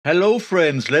Hello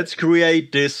friends, let's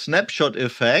create this snapshot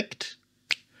effect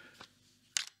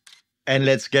and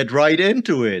let's get right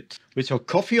into it. With your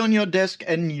coffee on your desk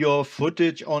and your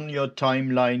footage on your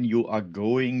timeline, you are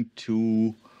going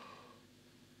to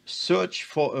search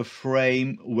for a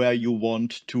frame where you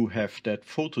want to have that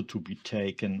photo to be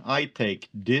taken. I take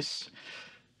this,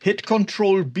 hit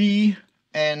Ctrl B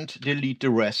and delete the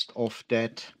rest of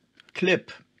that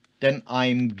clip. Then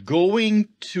I'm going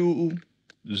to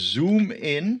zoom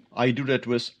in. I do that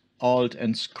with Alt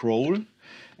and scroll.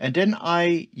 And then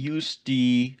I use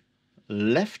the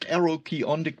left arrow key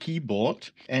on the keyboard.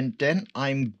 And then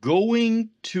I'm going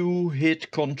to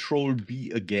hit Ctrl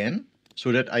B again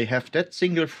so that I have that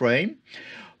single frame.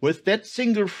 With that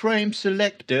single frame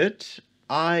selected,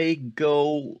 I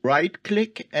go right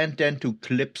click and then to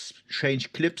clips,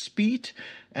 change clip speed.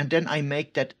 And then I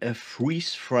make that a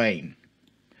freeze frame.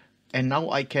 And now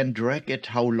I can drag it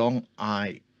how long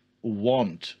I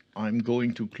want. I'm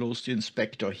going to close the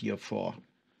inspector here for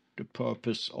the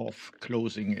purpose of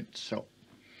closing it. So,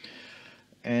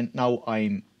 and now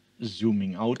I'm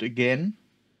zooming out again.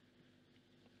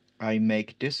 I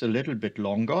make this a little bit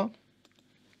longer.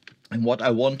 And what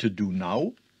I want to do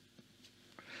now,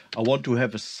 I want to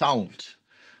have a sound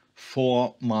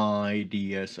for my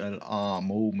DSLR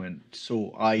moment.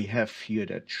 So I have here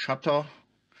that shutter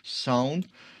sound.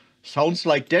 Sounds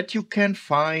like that you can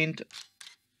find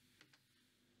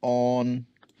on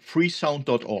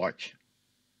freesound.org.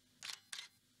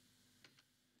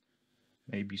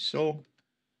 Maybe so.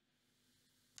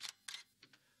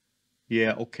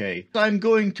 Yeah, okay. I'm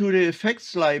going to the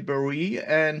effects library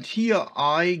and here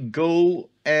I go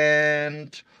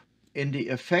and in the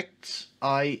effects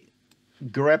I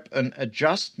grab an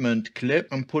adjustment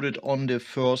clip and put it on the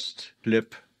first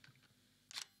clip.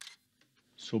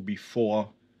 So before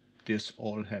this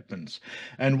all happens.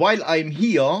 And while I'm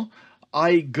here,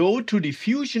 I go to the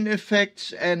fusion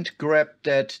effects and grab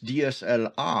that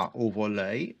DSLR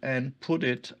overlay and put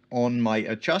it on my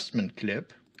adjustment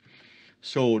clip.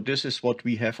 So this is what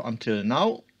we have until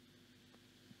now.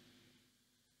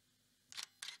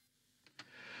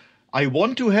 I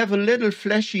want to have a little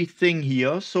flashy thing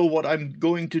here. So what I'm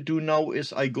going to do now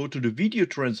is I go to the video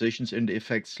transitions in the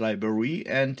effects library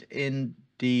and in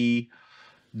the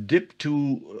dip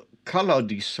to color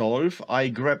dissolve, I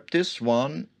grab this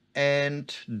one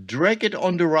and drag it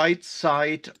on the right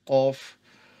side of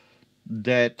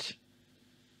that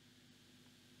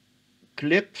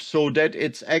clip so that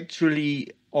it's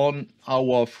actually on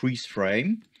our freeze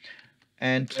frame,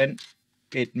 and then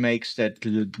it makes that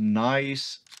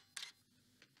nice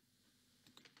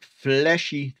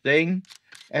flashy thing.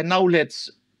 And now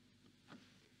let's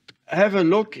have a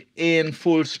look in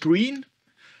full screen.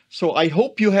 So I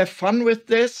hope you have fun with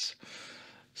this.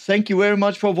 Thank you very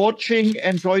much for watching.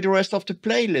 Enjoy the rest of the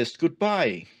playlist.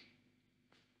 Goodbye.